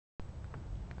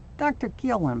Dr.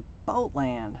 Gille in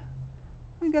Boatland.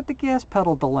 We got the gas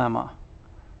pedal dilemma.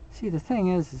 See, the thing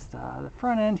is the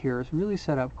front end here is really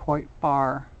set up quite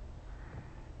far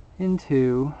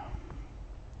into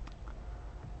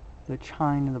the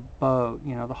chine of the boat,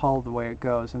 you know, the hull, the way it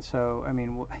goes. And so, I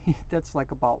mean, that's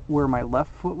like about where my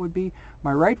left foot would be.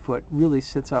 My right foot really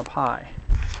sits up high.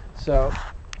 So,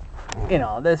 you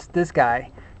know, this guy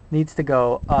needs to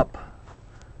go up,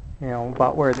 you know,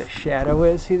 about where the shadow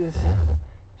is. See this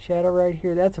shadow right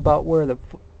here? That's about where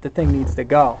the thing needs to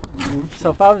go. So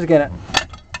if I was gonna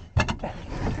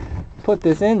put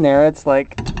this in there, it's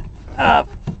like up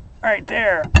right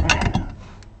there.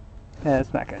 Yeah,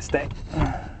 it's not gonna stay.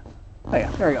 Oh yeah,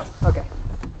 there we go. Okay.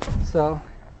 So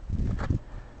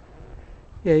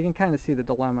yeah, you can kind of see the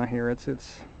dilemma here.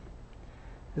 It's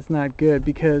not good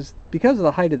because of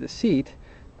the height of the seat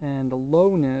and the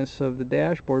lowness of the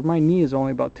dashboard. My knee is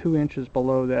only about 2 inches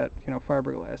below that, you know,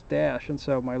 fiberglass dash, and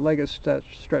so my leg is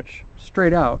stretched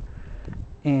straight out,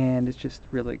 and it's just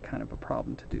really kind of a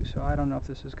problem to do. So I don't know if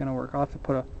this is going to work. I'll have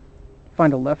to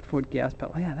find a left foot gas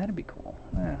pedal. Yeah, that'd be cool.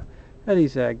 Yeah,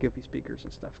 these goofy speakers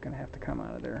and stuff's going to have to come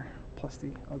out of there, plus the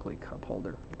ugly cup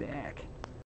holder back.